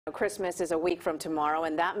Christmas is a week from tomorrow,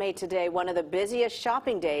 and that made today one of the busiest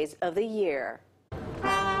shopping days of the year.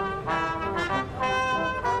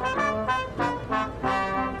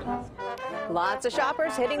 Lots of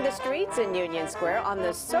shoppers hitting the streets in Union Square on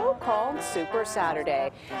the so-called Super Saturday.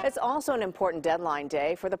 It's also an important deadline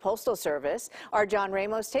day for the Postal Service. Our John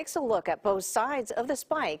Ramos takes a look at both sides of the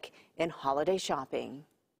spike in holiday shopping.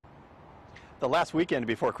 The last weekend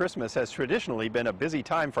before Christmas has traditionally been a busy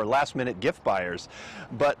time for last-minute gift buyers.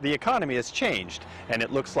 But the economy has changed, and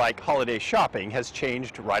it looks like holiday shopping has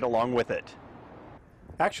changed right along with it.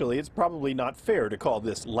 Actually, it's probably not fair to call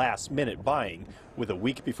this last-minute buying. With a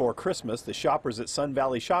week before Christmas, the shoppers at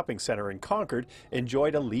Sunvalley Shopping Center in Concord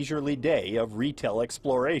enjoyed a leisurely day of retail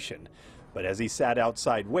exploration. But as he sat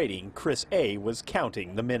outside waiting, Chris A. was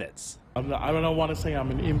counting the minutes. I don't want to say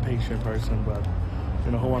I'm an impatient person, but you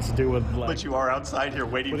know, who wants to do with like... But you are outside here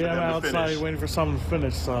waiting for them to finish. I'm outside waiting for someone to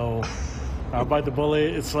finish, so I'll bite the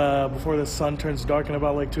bullet. It's before the sun turns dark in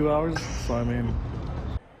about like 2 hours, so I mean...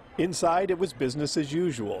 Inside, it was business as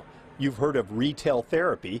usual. You've heard of retail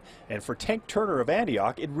therapy, and for Tank Turner of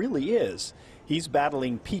Antioch, it really is. He's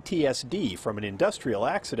battling PTSD from an industrial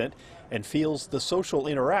accident and feels the social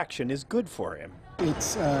interaction is good for him.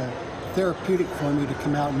 It's therapeutic for me to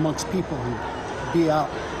come out amongst people and be out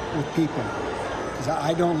with people, because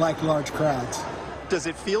I don't like large crowds. Does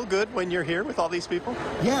it feel good when you're here with all these people?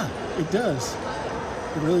 Yeah, it does.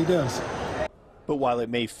 It really does. But while it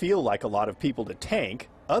may feel like a lot of people to Tank,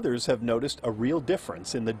 others have noticed a real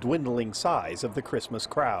difference in the dwindling size of the Christmas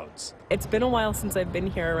crowds. It's been a while since I've been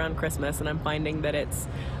here around Christmas, and I'm finding that it's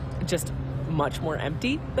just much more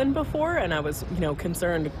empty than before, and I was,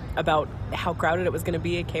 concerned about how crowded it was going to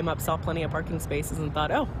be. I came up, saw plenty of parking spaces, and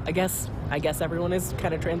thought, oh, I guess everyone is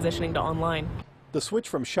kind of transitioning to online. The switch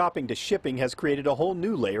from shopping to shipping has created a whole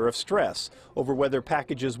new layer of stress over whether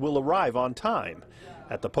packages will arrive on time.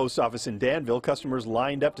 At the post office in Danville, customers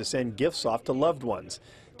lined up to send gifts off to loved ones.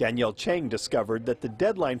 Danielle Chang discovered that the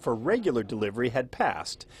deadline for regular delivery had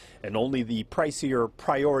passed, and only the pricier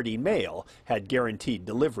priority mail had guaranteed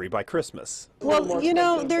delivery by Christmas. Well,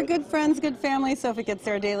 they're good friends, good family, so if it gets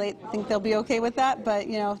there a day late, I think they'll be okay with that, but,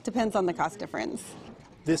 depends on the cost difference.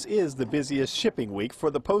 This is the busiest shipping week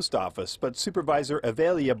for the post office, but Supervisor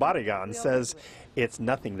Avelia Barragan says it's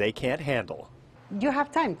nothing they can't handle. You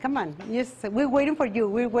have time, come on. Yes, we're waiting for you.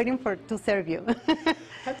 We're waiting to serve you.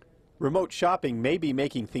 Remote shopping may be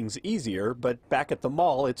making things easier, but back at the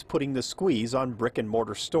mall, it's putting the squeeze on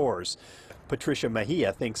brick-and-mortar stores. Patricia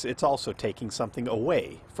Mejia thinks it's also taking something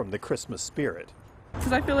away from the Christmas spirit.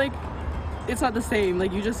 Because I feel like it's not the same.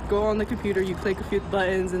 Like, you just go on the computer, you click a few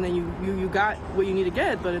buttons, and then you got what you need to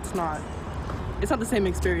get, but it's not the same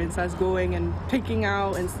experience as going and picking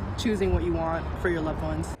out and choosing what you want for your loved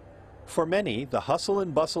ones. For many, the hustle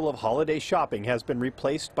and bustle of holiday shopping has been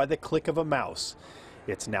replaced by the click of a mouse.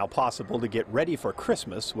 It's now possible to get ready for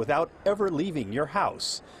Christmas without ever leaving your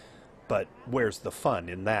house. But where's the fun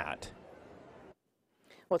in that?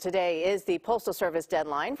 Well, today is the Postal Service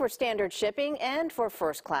deadline for standard shipping and for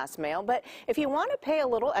first-class mail. But if you want to pay a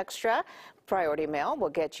little extra, priority mail will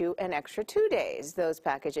get you an extra 2 days. Those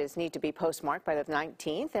packages need to be postmarked by the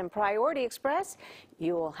 19th, and Priority Express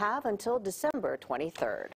you will have until December 23rd.